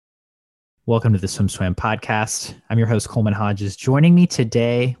Welcome to the Swim Swam podcast. I'm your host, Coleman Hodges. Joining me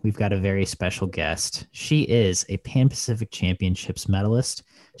today, we've got a very special guest. She is a Pan Pacific Championships medalist.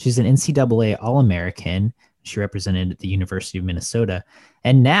 She's an NCAA All-American. She represented the University of Minnesota.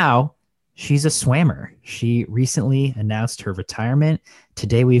 And now she's a swimmer. She recently announced her retirement.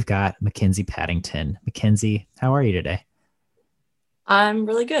 Today, we've got Mackenzie Padington. Mackenzie, how are you today? I'm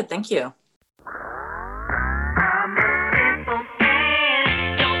really good. Thank you.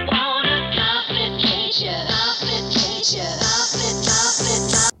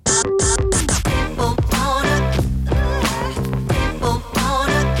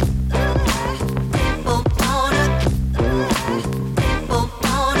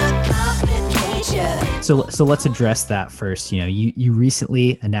 So let's address that first. You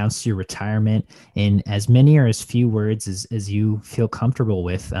recently announced your retirement in as many or as few words as you feel comfortable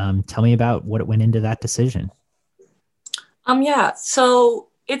with. Tell me about what went into that decision. So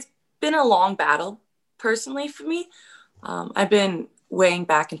it's been a long battle personally for me. I've been weighing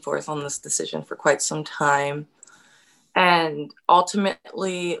back and forth on this decision for quite some time. And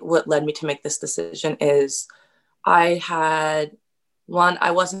ultimately, what led me to make this decision is I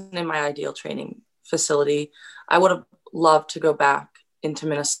wasn't in my ideal training facility. I would have loved to go back into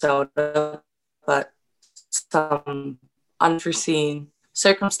Minnesota, but some unforeseen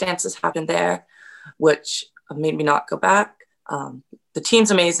circumstances happened there, which made me not go back. The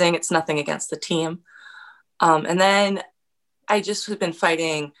team's amazing. It's nothing against the team. And then I just have been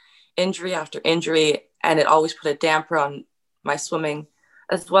fighting injury after injury, and it always put a damper on my swimming,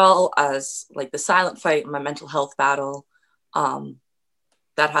 as well as like the silent fight and my mental health battle.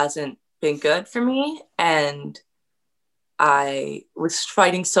 That hasn't been good for me. And I was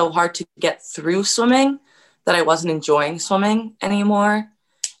fighting so hard to get through swimming that I wasn't enjoying swimming anymore.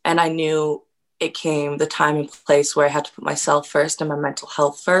 And I knew it came the time and place where I had to put myself first and my mental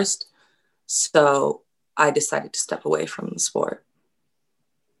health first. So I decided to step away from the sport.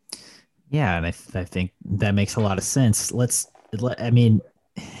 Yeah, and I think that makes a lot of sense. This has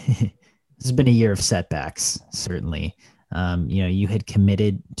been a year of setbacks, certainly. You had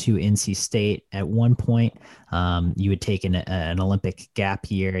committed to NC State at one point. You had taken an Olympic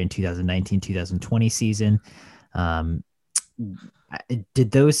gap year in 2019-2020 season.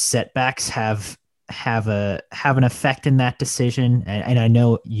 Did those setbacks have an effect in that decision? And I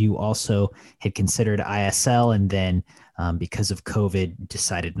know you also had considered ISL, and then because of COVID,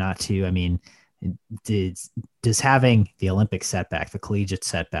 decided not to. I mean, does having the Olympic setback, the collegiate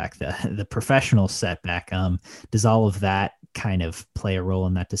setback, the professional setback, does all of that kind of play a role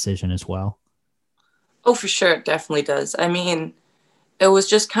in that decision as well? Oh, for sure. It definitely does. I mean, it was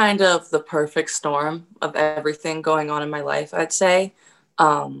just kind of the perfect storm of everything going on in my life, I'd say.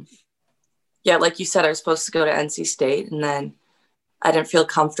 Like you said, I was supposed to go to NC State, and then I didn't feel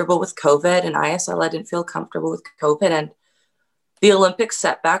comfortable with COVID, and ISL, I didn't feel comfortable with COVID. And the Olympic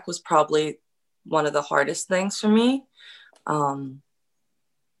setback was probably one of the hardest things for me.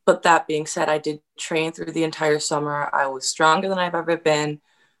 But that being said, I did train through the entire summer. I was stronger than I've ever been.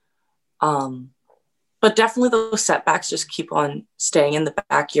 But definitely those setbacks just keep on staying in the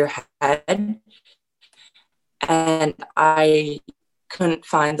back of your head. And I couldn't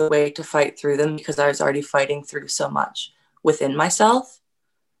find the way to fight through them because I was already fighting through so much within myself.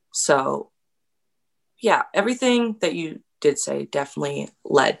 So yeah, everything that you did say definitely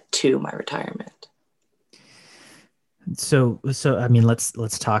led to my retirement. So I mean, let's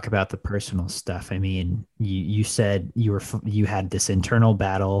talk about the personal stuff. I mean, you said you had this internal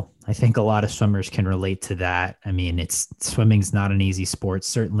battle. I think a lot of swimmers can relate to that. I mean, swimming's not an easy sport,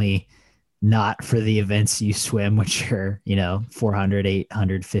 certainly not for the events you swim, which are, 400,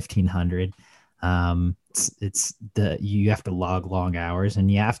 800, 1500. You have to log long hours,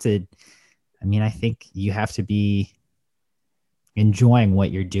 and I think you have to be enjoying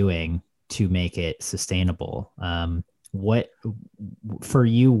what you're doing to make it sustainable. What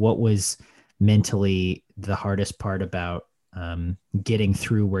was mentally the hardest part about getting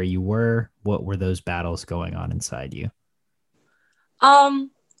through where you were? What were those battles going on inside you?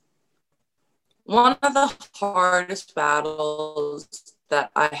 One of the hardest battles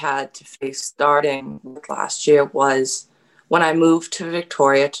that I had to face starting with last year was when I moved to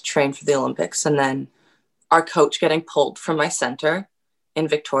Victoria to train for the Olympics, and then our coach getting pulled from my center in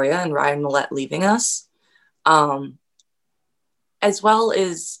Victoria and Ryan Millett leaving us. As well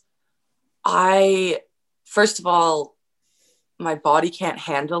as first of all, my body can't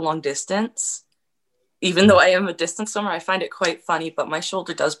handle long distance. Even though I am a distance swimmer, I find it quite funny, but my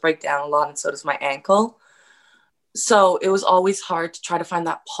shoulder does break down a lot, and so does my ankle. So it was always hard to try to find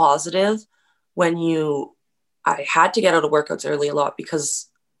that positive when I had to get out of workouts early a lot because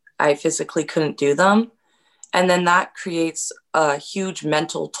I physically couldn't do them. And then that creates a huge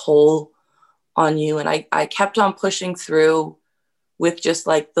mental toll on you. And I kept on pushing through with just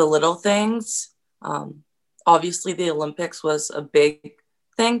like the little things. Obviously, the Olympics was a big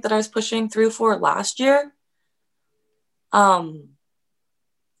thing that I was pushing through for last year. But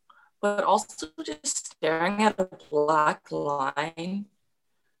also just staring at a black line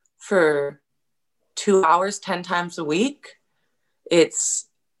for 2 hours, 10 times a week. It's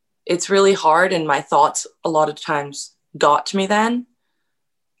really hard. And my thoughts a lot of times got to me then.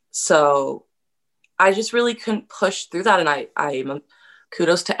 So I just really couldn't push through that. And I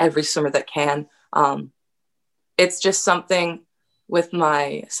kudos to every swimmer that can. It's just something with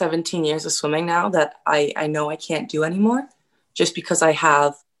my 17 years of swimming now that I know I can't do anymore, just because I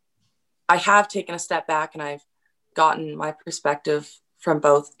have taken a step back and I've gotten my perspective from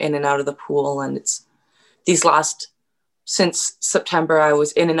both in and out of the pool. And it's since September, I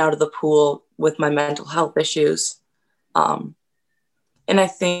was in and out of the pool with my mental health issues. And I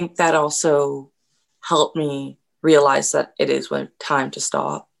think that also helped me realize that it is time to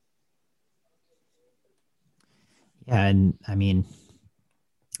stop. Yeah. And I mean,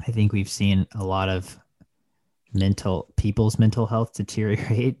 I think we've seen a lot of people's mental health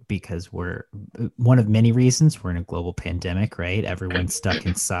deteriorate because we're one of many reasons we're in a global pandemic, right? Everyone's stuck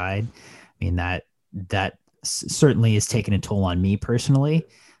inside. I mean, that certainly has taken a toll on me personally.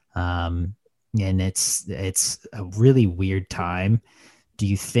 And it's a really weird time. Do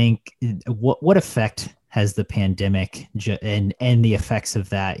you think what effect has the pandemic and the effects of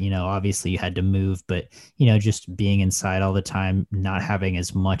that? Obviously you had to move, but just being inside all the time, not having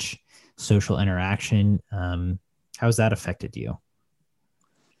as much social interaction. How's that affected you?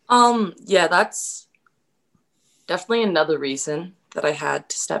 Yeah, that's definitely another reason that I had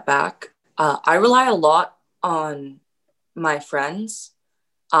to step back. I rely a lot on my friends,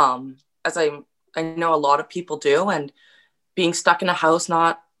 as I know a lot of people do, and being stuck in a house,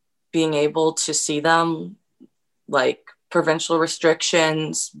 not being able to see them, like provincial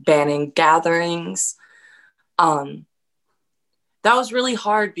restrictions, banning gatherings. That was really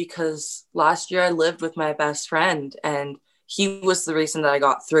hard because last year I lived with my best friend and he was the reason that I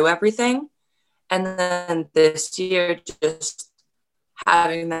got through everything. And then this year, just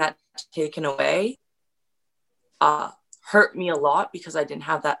having that taken away hurt me a lot because I didn't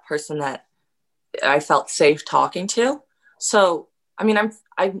have that person that I felt safe talking to. So, I mean,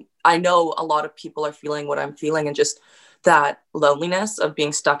 I know a lot of people are feeling what I'm feeling, and just that loneliness of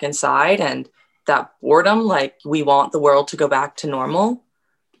being stuck inside and that boredom, like we want the world to go back to normal.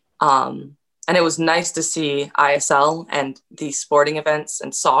 And it was nice to see ISL and these sporting events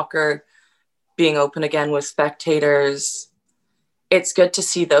and soccer being open again with spectators. It's good to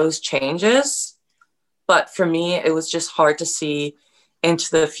see those changes. But for me, it was just hard to see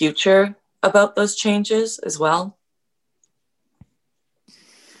into the future about those changes as well.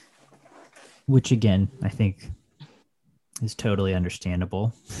 Which again, I think is totally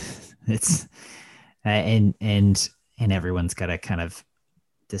understandable. It's and everyone's got to kind of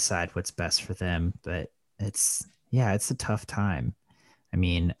decide what's best for them, but it's a tough time. I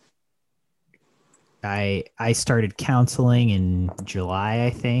mean, I started counseling in July,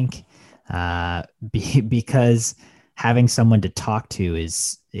 I think, because having someone to talk to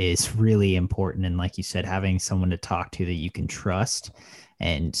is really important. And like you said, having someone to talk to that you can trust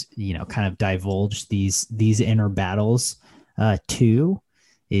and, kind of divulge these inner battles to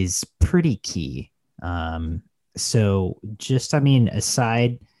is pretty key. So just, I mean,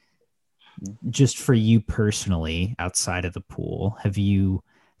 aside, just for you personally, outside of the pool, have you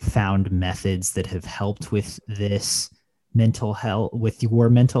found methods that have helped with this mental health, with your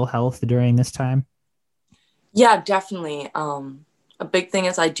mental health during this time? Yeah, definitely. A big thing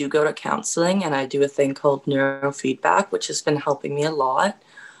is I do go to counseling and I do a thing called neurofeedback, which has been helping me a lot.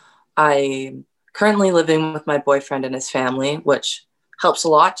 I'm currently living with my boyfriend and his family, which helps a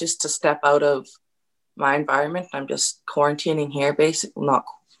lot just to step out of my environment. I'm just quarantining here, basically, not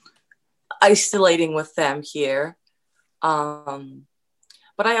isolating with them here. But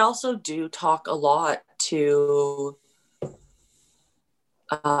I also do talk a lot to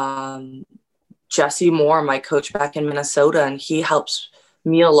Jesse Moore, my coach back in Minnesota, and he helps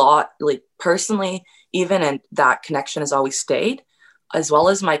me a lot, like personally, even, and that connection has always stayed, as well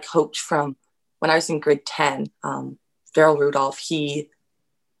as my coach from when I was in grade 10, Daryl Rudolph.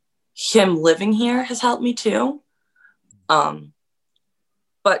 Him living here has helped me too.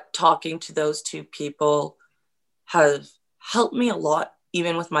 But talking to those two people have helped me a lot,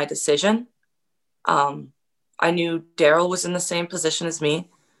 even with my decision. I knew Daryl was in the same position as me,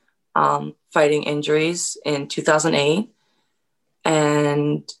 fighting injuries in 2008.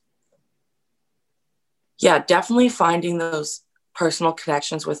 And Yeah, definitely finding those personal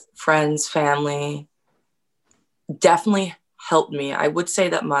connections with friends, family definitely helped me. I would say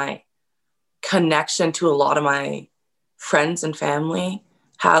that my connection to a lot of my friends and family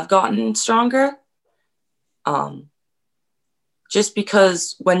have gotten stronger. Um, just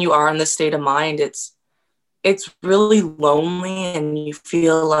because when you are in this state of mind, it's really lonely and you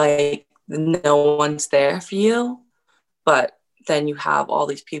feel like no one's there for you. But then you have all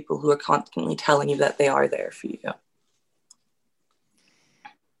these people who are constantly telling you that they are there for you.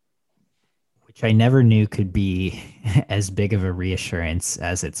 Which I never knew could be as big of a reassurance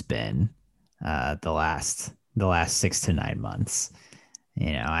as it's been the last 6 to 9 months.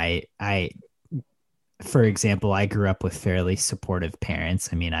 For example, I grew up with fairly supportive parents.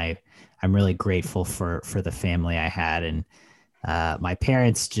 I mean, I'm really grateful for the family I had, and my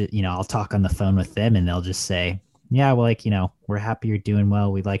parents, I'll talk on the phone with them, and they'll just say, "Yeah, well, like, we're happy you're doing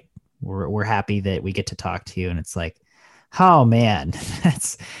well. We're happy that we get to talk to you." And it's like, oh man,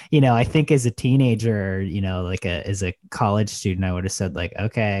 that's, I think as a teenager, like as a college student, I would have said like,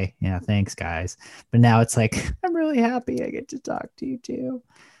 okay, yeah, thanks guys. But now it's like, I'm really happy I get to talk to you too.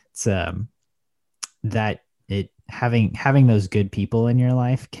 It's that it having those good people in your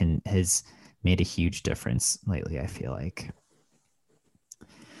life has made a huge difference lately, I feel like.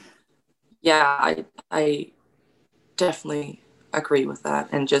 Yeah, I definitely agree with that.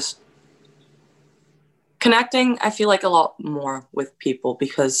 And just connecting, I feel like a lot more with people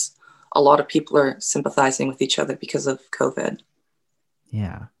because a lot of people are sympathizing with each other because of COVID.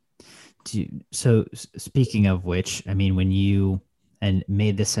 Yeah. So speaking of which, I mean, when you and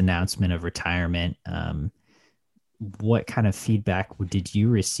made this announcement of retirement, what kind of feedback did you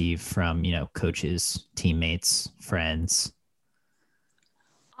receive from, coaches, teammates, friends?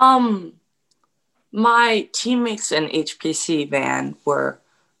 Um, my teammates in HPC van were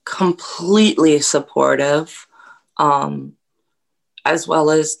completely supportive, um, as well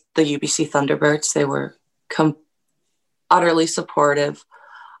as the UBC Thunderbirds. They were utterly supportive.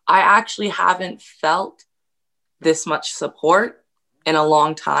 I actually haven't felt this much support in a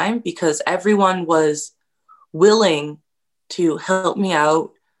long time because everyone was willing to help me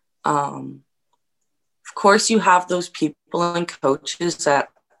out. Of course, you have those people and coaches that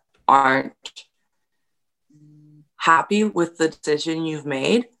aren't happy with the decision you've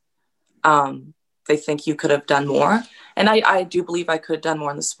made. They think you could have done more. And I do believe I could have done more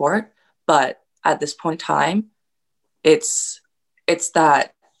in the sport. But at this point in time, it's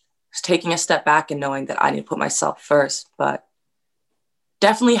that taking a step back and knowing that I need to put myself first. But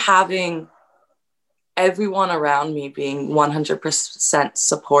definitely having everyone around me being 100%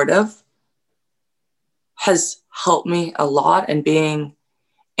 supportive has helped me a lot. And being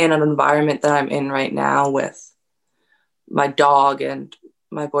in an environment that I'm in right now with my dog and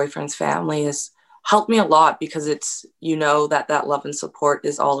my boyfriend's family has helped me a lot because it's, that love and support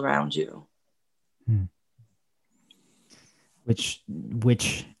is all around you. Which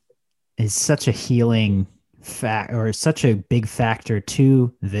is such a healing fact, or such a big factor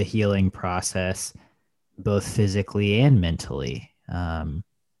to the healing process, both physically and mentally. So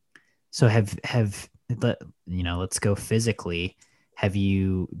let's go physically. Do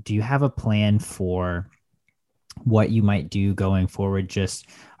you have a plan for what you might do going forward? Just,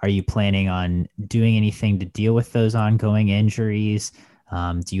 are you planning on doing anything to deal with those ongoing injuries?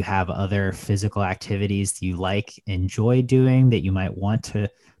 Do you have other physical activities that you enjoy doing that you might want to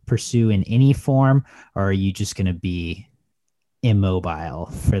pursue in any form? Or are you just going to be immobile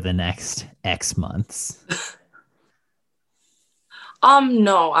for the next X months?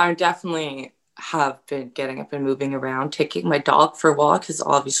 No, I definitely have been getting up and moving around. Taking my dog for a walk is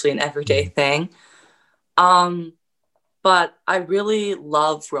obviously an everyday thing. But I really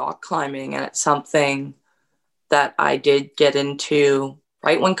love rock climbing, and it's something that I did get into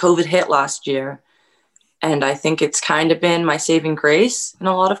right when COVID hit last year. And I think it's kind of been my saving grace in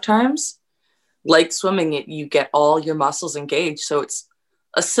a lot of times. Like swimming, you get all your muscles engaged. So it's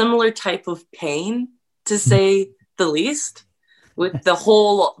a similar type of pain, to say the least, with the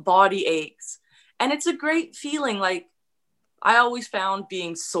whole body aches. And it's a great feeling. Like, I always found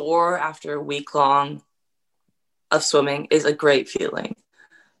being sore after a week long of swimming is a great feeling.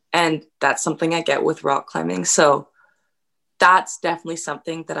 And that's something I get with rock climbing. So that's definitely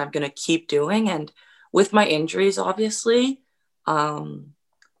something that I'm going to keep doing. And with my injuries, obviously, I'm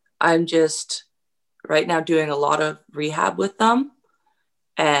just right now doing a lot of rehab with them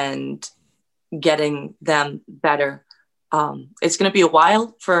and getting them better. It's going to be a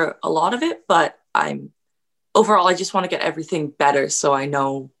while for a lot of it, but overall, I just want to get everything better so I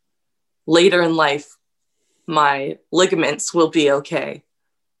know later in life my ligaments will be okay.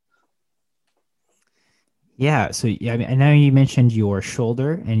 Yeah. So yeah, I mean, I know you mentioned your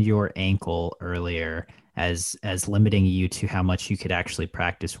shoulder and your ankle earlier as limiting you to how much you could actually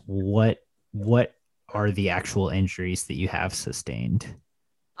practice. What are the actual injuries that you have sustained?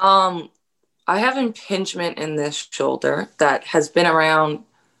 Um, I have impingement in this shoulder that has been around,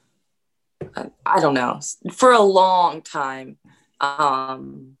 I don't know, for a long time.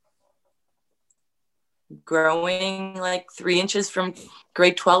 Um, Growing like 3 inches from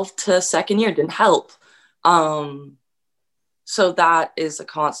grade 12 to second year didn't help. Um, so that is a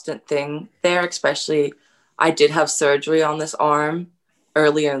constant thing there, especially I did have surgery on this arm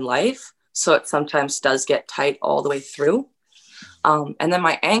earlier in life. So it sometimes does get tight all the way through. And then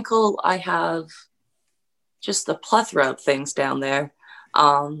my ankle, I have just a plethora of things down there.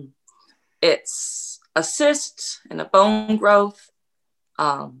 Um, it's a cyst and a bone growth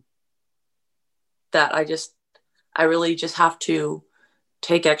um, that I really just have to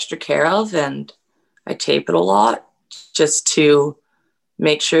take extra care of. And I tape it a lot just to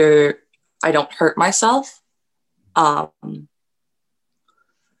make sure I don't hurt myself. Um,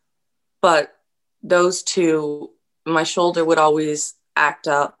 but those two, my shoulder would always act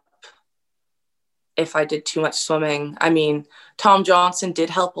up if I did too much swimming. I mean, Tom Johnson did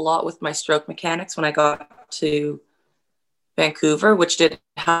help a lot with my stroke mechanics when I got to Vancouver, which did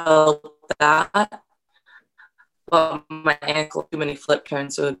help that. But my ankle, too many flip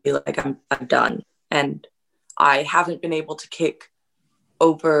turns, so it would be like I'm done. And I haven't been able to kick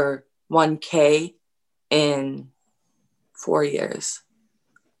over 1K in 4 years.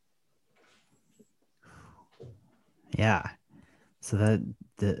 Yeah. So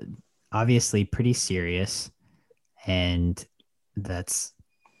the obviously pretty serious, and that's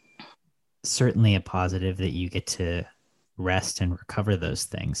certainly a positive that you get to rest and recover those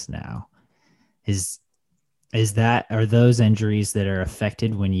things now. Is is that are those injuries that are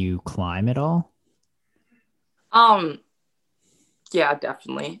affected when you climb at all? Um, yeah,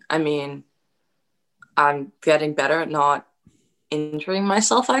 definitely. I mean, I'm getting better at not injuring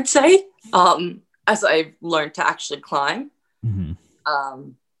myself, I'd say, as I've learned to actually climb. Mm-hmm.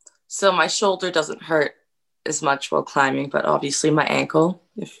 Um, so my shoulder doesn't hurt as much while climbing, but obviously my ankle.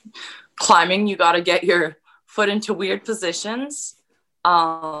 If climbing, you got to get your foot into weird positions.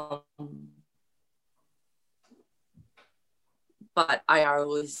 Um, but I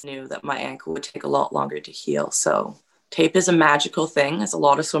always knew that my ankle would take a lot longer to heal. So tape is a magical thing, as a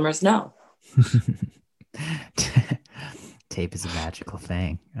lot of swimmers know. Tape is a magical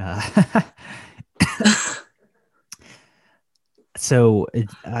thing. So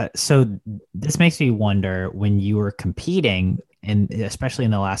this makes me wonder when you were competing, and especially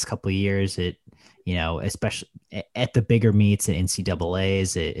in the last couple of years, especially at the bigger meets at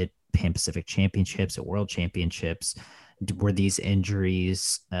NCAA's, at Pan Pacific Championships, at World Championships, were these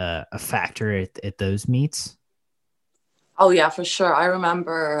injuries a factor at those meets? Oh, yeah, for sure. I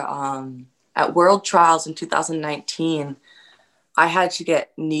remember at World Trials in 2019, I had to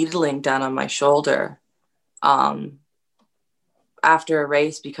get needling done on my shoulder um, after a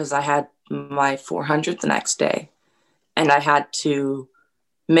race because I had my 400 the next day. And I had to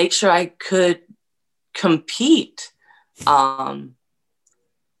make sure I could compete. Um,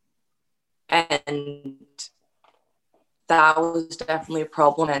 and that was definitely a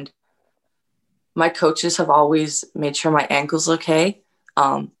problem. And my coaches have always made sure my ankle's okay.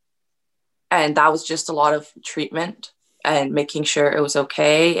 And that was just a lot of treatment and making sure it was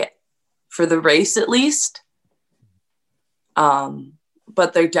okay for the race at least.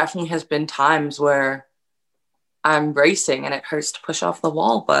 But there definitely has been times where I'm racing and it hurts to push off the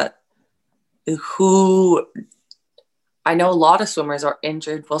wall. But who I know a lot of swimmers are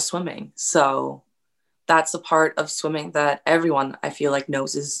injured while swimming. So that's a part of swimming that everyone I feel like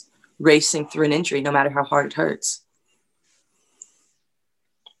knows is racing through an injury, no matter how hard it hurts.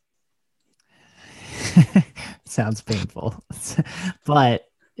 Sounds painful, but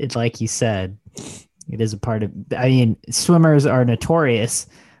it, like you said, it is a part of. I mean, swimmers are notorious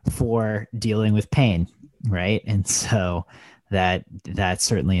for dealing with pain, right? And so that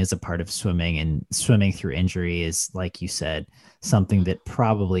certainly is a part of swimming. And swimming through injury is, like you said, something that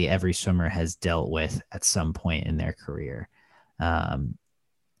probably every swimmer has dealt with at some point in their career. Um,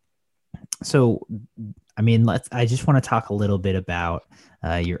 so I mean, I just want to talk a little bit about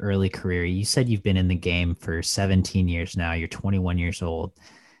your early career. You said you've been in the game for 17 years now. You're 21 years old.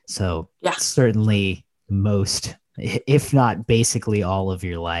 So Yeah. certainly most, if not basically all of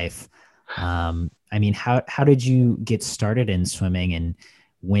your life. I mean, how did you get started in swimming, and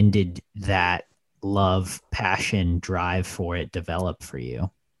when did that love, passion, drive for it develop for you?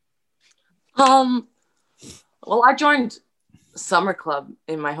 Well, I joined summer club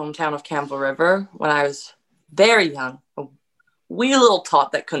in my hometown of Campbell River when I was very young, a wee little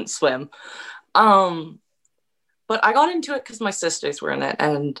tot that couldn't swim. But I got into it because my sisters were in it,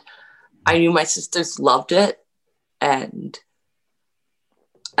 and I knew my sisters loved it. And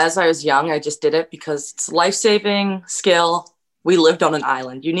as I was young, I just did it because it's a life-saving skill. We lived on an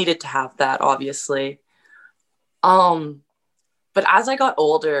island. You needed to have that, obviously. But as I got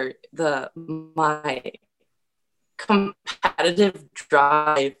older, my competitive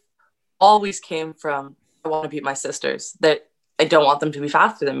drive always came from, I want to beat my sisters, that I don't want them to be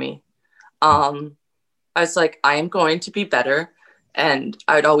faster than me. I was like, I am going to be better. And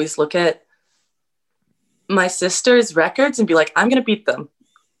I'd always look at my sister's records and be like, I'm going to beat them.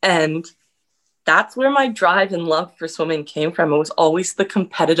 And that's where my drive and love for swimming came from. It was always the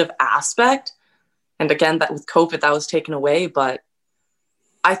competitive aspect. And again, that with COVID, that was taken away. But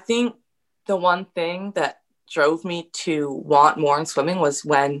I think the one thing that drove me to want more in swimming was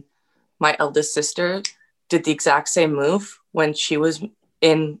when my eldest sister did the exact same move. When she was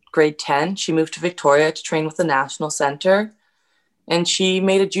in grade 10, she moved to Victoria to train with the National Center, and she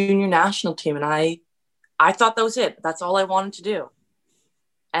made a junior national team. And I thought that was it. That's all I wanted to do.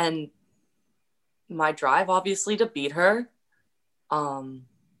 And my drive, obviously, to beat her,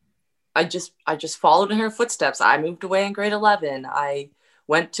 I just followed in her footsteps. I moved away in grade 11. I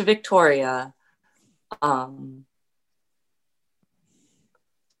went to Victoria.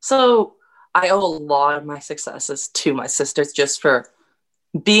 So I owe a lot of my successes to my sisters, just for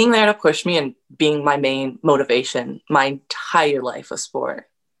being there to push me and being my main motivation my entire life of sport.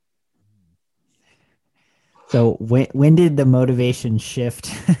 So when did the motivation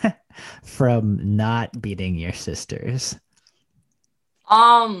shift from not beating your sisters?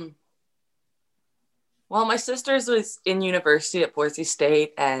 Well, my sister's was in university at Boise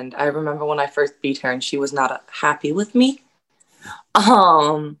State, and I remember when I first beat her and she was not happy with me.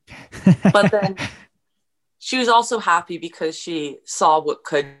 But then she was also happy because she saw what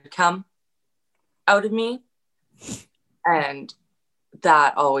could come out of me, and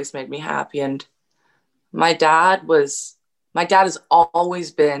that always made me happy. And my dad has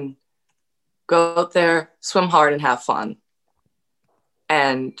always been, go out there, swim hard, and have fun.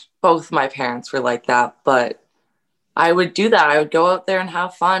 And both my parents were like that, but I would do that. I would go out there and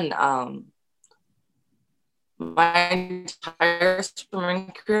have fun. My entire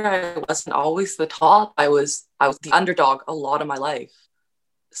swimming career, I wasn't always the top. I was the underdog a lot of my life.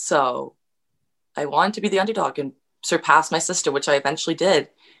 So I wanted to be the underdog and surpass my sister, which I eventually did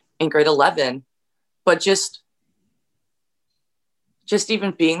in grade 11. But just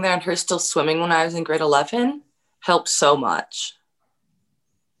even being there and her still swimming when I was in grade 11 helped so much.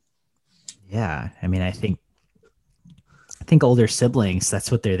 Yeah, I mean, I think older siblings,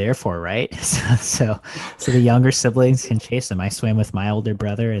 that's what they're there for, right? So the younger siblings can chase them. I swam with my older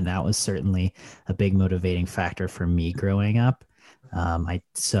brother, and that was certainly a big motivating factor for me growing up.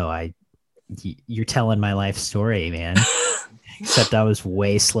 You're telling my life story, man. Except I was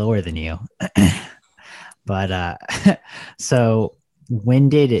way slower than you. But so when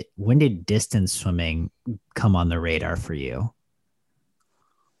did distance swimming come on the radar for you?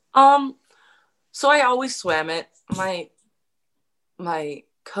 So I always swam it. My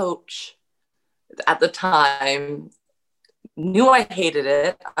coach at the time knew I hated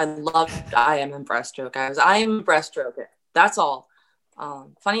it. I loved IM and breaststroke. I am breaststroke it. That's all.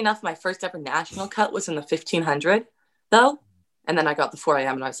 Funny enough, my first ever national cut was in the 1500 though. And then I got the 4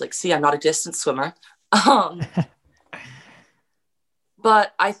 a.m. and I was like, see, I'm not a distance swimmer.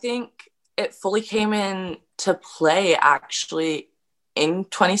 But I think it fully came into play actually in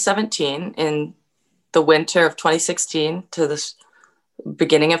 2017, in the winter of 2016 to the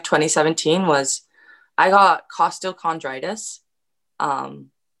beginning of 2017 was I got costochondritis,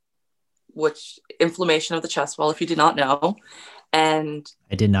 which inflammation of the chest wall, if you did not know. And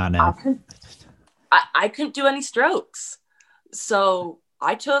I did not know. I couldn't do any strokes. So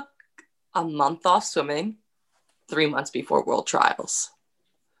I took a month off swimming 3 months before World Trials.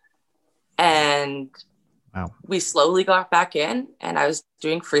 And wow. We slowly got back in, and I was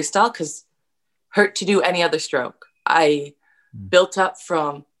doing freestyle because hurt to do any other stroke. I built up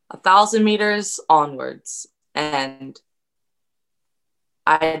from 1,000 meters onwards, and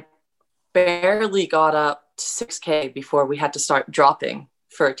I barely got up to 6K before we had to start dropping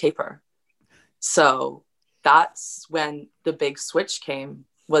for a taper. So that's when the big switch came,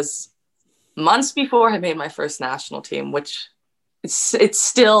 was months before I made my first national team, which it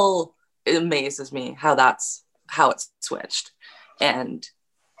still amazes me how it's switched. And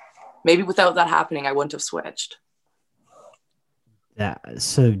maybe without that happening, I wouldn't have switched. Yeah.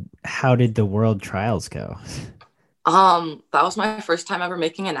 So how did the World Trials go? That was my first time ever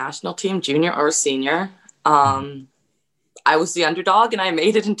making a national team, junior or senior. I was the underdog and I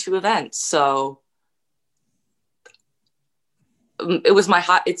made it in 2 events. So it was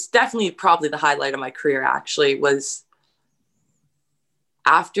it's definitely probably the highlight of my career, actually, was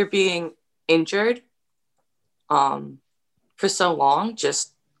after being injured for so long,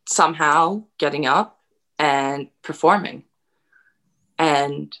 just somehow getting up and performing.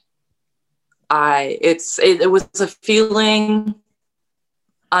 And it was a feeling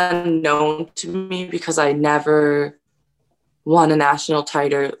unknown to me because I never won a national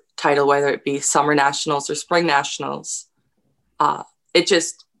title, whether it be summer nationals or spring nationals.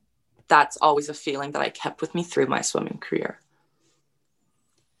 That's always a feeling that I kept with me through my swimming career.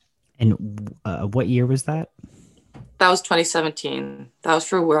 And what year was that? That was 2017. That was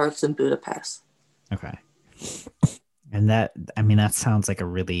for Worlds in Budapest. Okay. And that sounds like a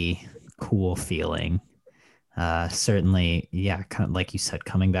really cool feeling. Certainly, yeah, kind of like you said,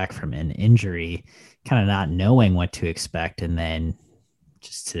 coming back from an injury, kind of not knowing what to expect, and then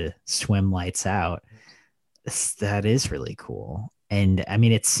just to swim lights out. That is really cool. And I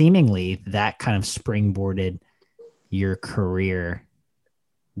mean, it's seemingly that kind of springboarded your career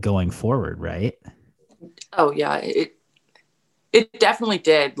going forward, right? Oh yeah, it definitely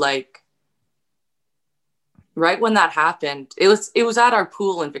did. Like right when that happened, it was at our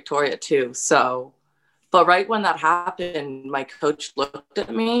pool in Victoria too. So, but right when that happened, my coach looked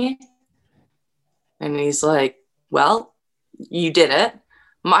at me and he's like, "Well, you did it."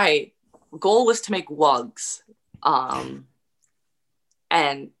 My goal was to make WUGs.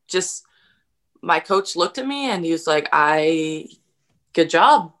 And just my coach looked at me and he was like, good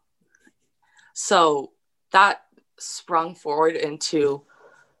job. So that sprung forward into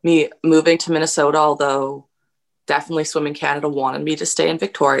me moving to Minnesota, although definitely Swimming Canada wanted me to stay in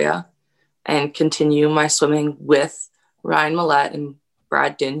Victoria and continue my swimming with Ryan Millett and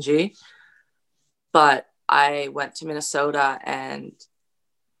Brad Dingy. But I went to Minnesota, and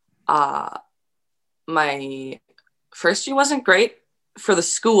my first year wasn't great for the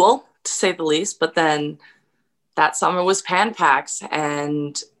school, to say the least. But then that summer was Pan Pacs,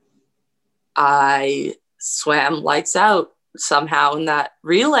 and I swam lights out somehow in that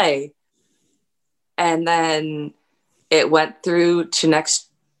relay. And then it went through to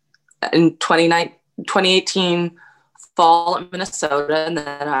in 2018 fall in Minnesota, and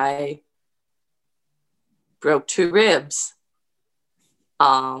then I broke 2 ribs.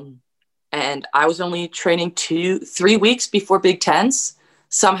 And I was only training 3 weeks before Big Tens,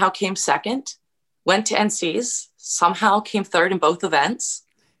 somehow came second, went to NCs, somehow came third in both events,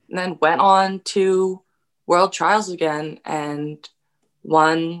 and then went on to World Trials again and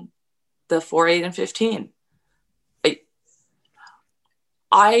won the 4, 8, and 15.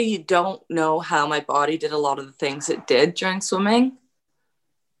 I don't know how my body did a lot of the things it did during swimming,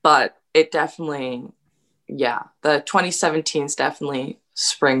 but it definitely, yeah, the 2017s definitely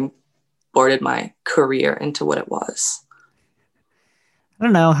springboarded my career into what it was. I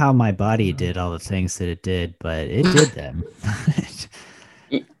don't know how my body did all the things that it did, but it did them.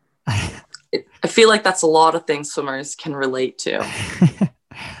 I feel like that's a lot of things swimmers can relate to.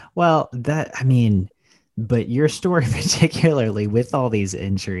 Well, but your story particularly with all these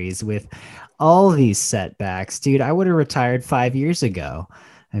injuries, with all these setbacks, dude, I would have retired 5 years ago.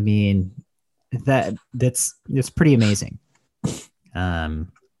 I mean, that's pretty amazing.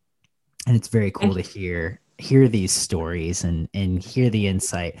 And it's very cool to hear these stories and hear the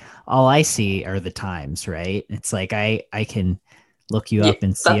insight. All I see are the times, right? It's like I can look you up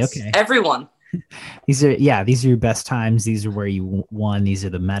and see, okay, everyone. These are your best times. These are where you won. These are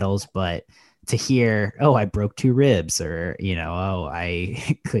the medals. But to hear, oh, I broke 2 ribs, or, oh,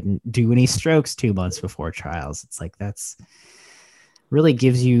 I couldn't do any strokes 2 months before trials. It's like, that's really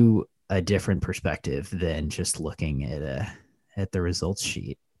gives you a different perspective than just looking at the results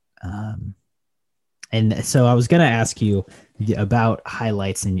sheet. And so I was going to ask you about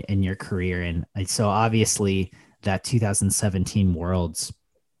highlights in your career. And so obviously that 2017 Worlds,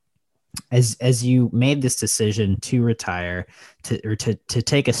 as you made this decision to retire, to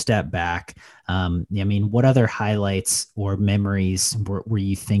take a step back, what other highlights or memories were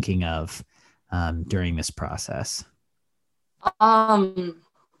you thinking of during this process?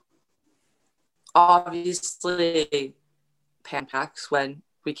 Obviously Pan Pacs when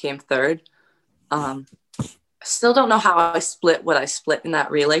we came third. I still don't know how I split what I split in that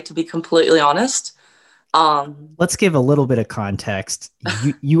relay, to be completely honest. Let's give a little bit of context.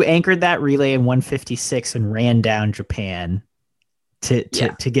 You anchored that relay in 156 and ran down Japan to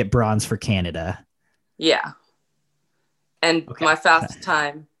get bronze for Canada. Yeah. And okay. My fastest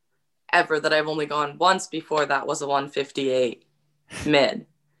time ever that I've only gone once before that was a 158 mid.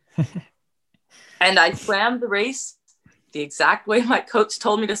 And I swam the race the exact way my coach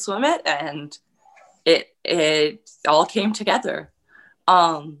told me to swim it, and it all came together.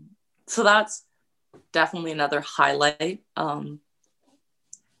 So that's definitely another highlight. And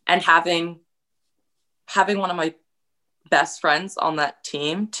having one of my best friends on that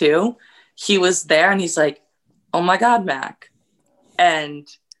team too, he was there and he's like, "Oh my God, Mac." And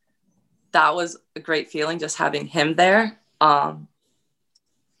that was a great feeling, just having him there.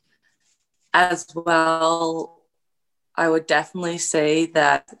 As well, I would definitely say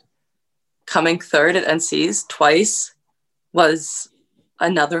that coming third at NC's twice was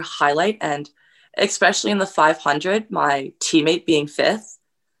another highlight. And especially in the 500, my teammate being fifth,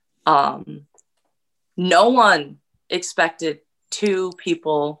 no one expected two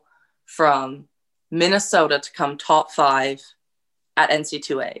people from Minnesota to come top 5 at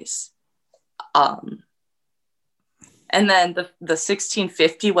NC2As. And then the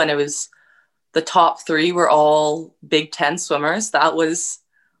 1650, when it was the top 3 were all Big Ten swimmers, that was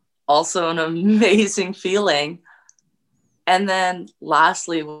also an amazing feeling. And then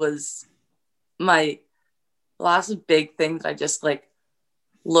lastly was my last big thing that I just like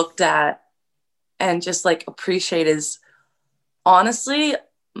looked at and just like appreciate is, honestly,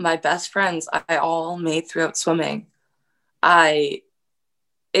 my best friends I all made throughout swimming.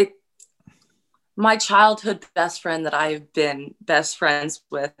 My childhood best friend that I've been best friends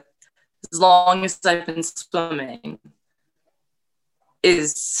with as long as I've been swimming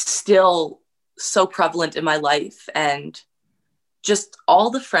is still so prevalent in my life. And just all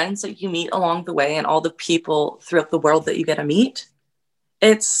the friends that you meet along the way and all the people throughout the world that you get to meet,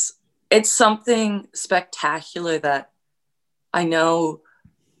 it's something spectacular that I know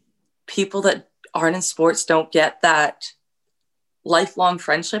people that aren't in sports don't get that lifelong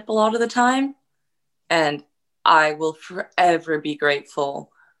friendship a lot of the time. And I will forever be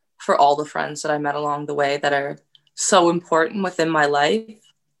grateful for all the friends that I met along the way that are so important within my life.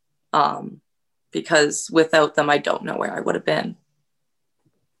 Because without them, I don't know where I would have been.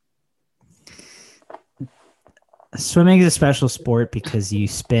 Swimming is a special sport because you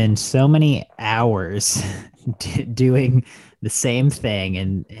spend so many hours doing the same thing,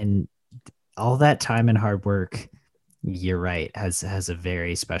 and all that time and hard work, you're right, has a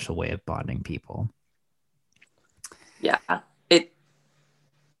very special way of bonding people. Yeah,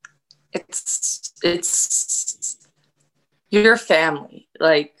 it's your family.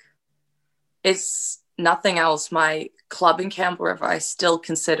 Like, it's nothing else. My club in Camp River, I still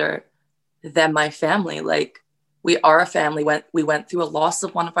consider them my family. Like, we are a family. We went through a loss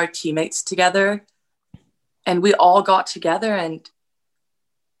of one of our teammates together, and we all got together, and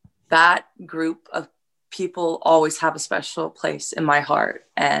that group of people always have a special place in my heart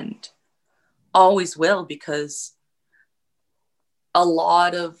and always will, because a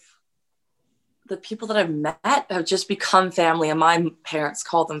lot of the people that I've met have just become family, and my parents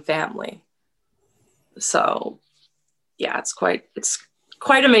call them family. So yeah, it's quite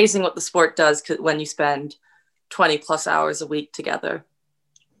amazing what the sport does when you spend 20 plus hours a week together.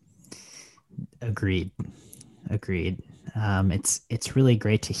 Agreed. It's really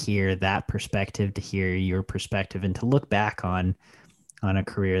great to hear that perspective, to hear your perspective, and to look back on a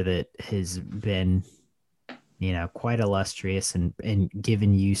career that has been, quite illustrious and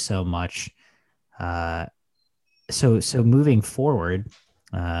given you so much. So moving forward,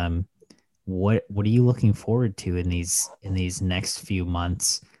 what are you looking forward to in these next few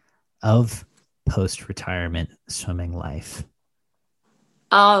months of post-retirement swimming life?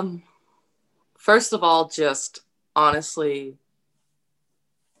 First of all, just honestly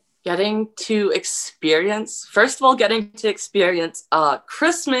getting to experience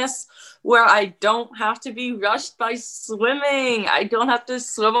Christmas where I don't have to be rushed by swimming. I don't have to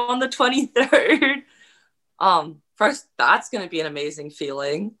swim on the 23rd. First, that's going to be an amazing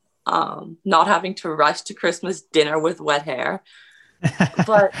feeling. Not having to rush to Christmas dinner with wet hair.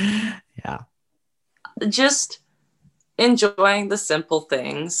 But yeah, just enjoying the simple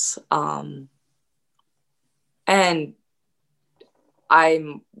things. And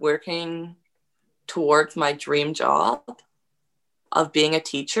I'm working towards my dream job of being a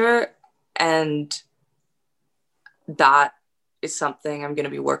teacher, and that is something I'm going to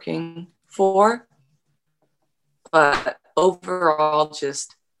be working for. But overall,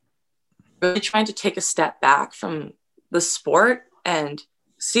 just really trying to take a step back from the sport and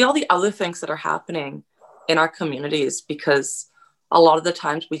see all the other things that are happening in our communities, because a lot of the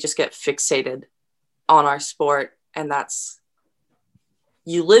times we just get fixated on our sport, and that's,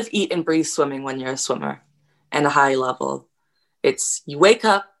 you live, eat, and breathe swimming when you're a swimmer and a high level. It's you wake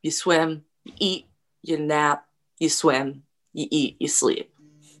up, you swim, you eat, you nap, you swim, you eat, you sleep.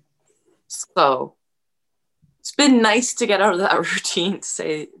 So it's been nice to get out of that routine, to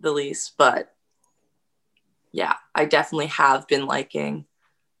say the least. But yeah, I definitely have been liking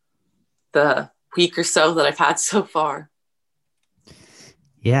the week or so that I've had so far.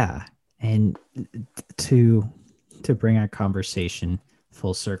 Yeah. And to bring our conversation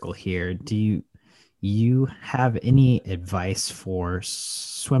full circle here, do you have any advice for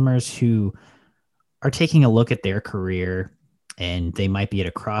swimmers who are taking a look at their career and they might be at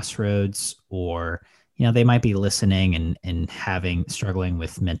a crossroads, or they might be listening and struggling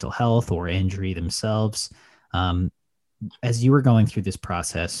with mental health or injury themselves? As you were going through this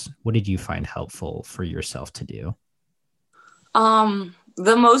process, what did you find helpful for yourself to do?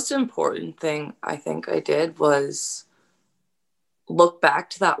 The most important thing I think I did was look back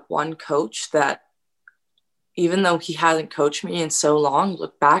to that one coach that, even though he hadn't coached me in so long,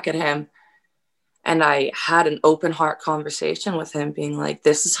 look back at him, and I had an open heart conversation with him, being like,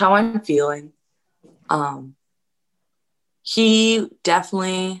 this is how I'm feeling. He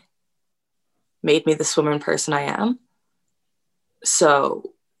definitely made me the swimmer and person I am.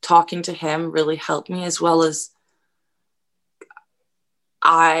 So talking to him really helped me, as well as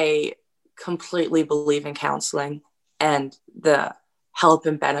I completely believe in counseling and the help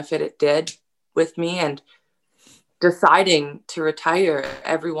and benefit it did with me. And deciding to retire,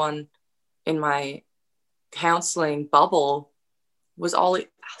 everyone in my counseling bubble was all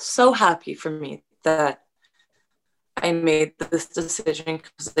so happy for me that I made this decision,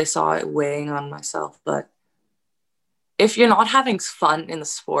 because they saw it weighing on myself. But if you're not having fun in the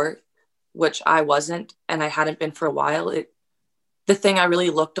sport, which I wasn't, and I hadn't been for a while, the thing I really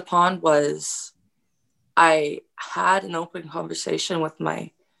looked upon was, I had an open conversation with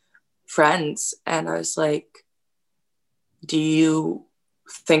my friends, and I was like, do you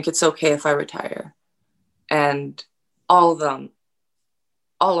think it's okay if I retire? And all of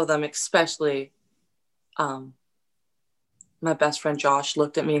them, especially my best friend Josh,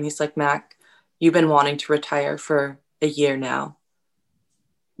 looked at me and he's like, Mac, you've been wanting to retire for a year now.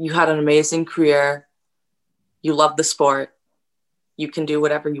 You had an amazing career. You love the sport. You can do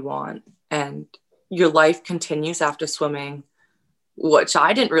whatever you want. And your life continues after swimming, which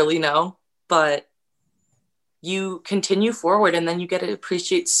I didn't really know, but you continue forward, and then you get to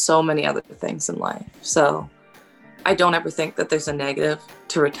appreciate so many other things in life. So I don't ever think that there's a negative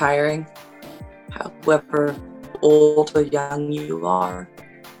to retiring, however old or young you are.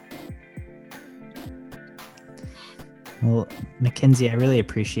 Well, Mackenzie, I really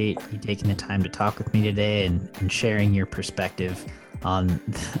appreciate you taking the time to talk with me today and sharing your perspective on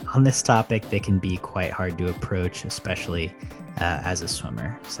this topic that can be quite hard to approach, especially as a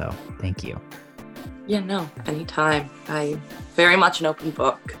swimmer. So thank you. Yeah, no, anytime. I'm very much an open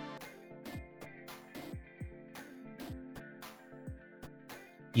book.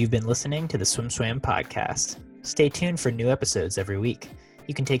 You've been listening to the Swim Swam podcast. Stay tuned for new episodes every week.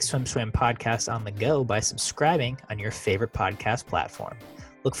 You can take Swim Swam podcast on the go by subscribing on your favorite podcast platform.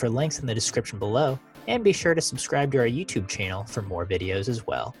 Look for links in the description below, and be sure to subscribe to our YouTube channel for more videos as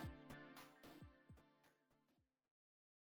well.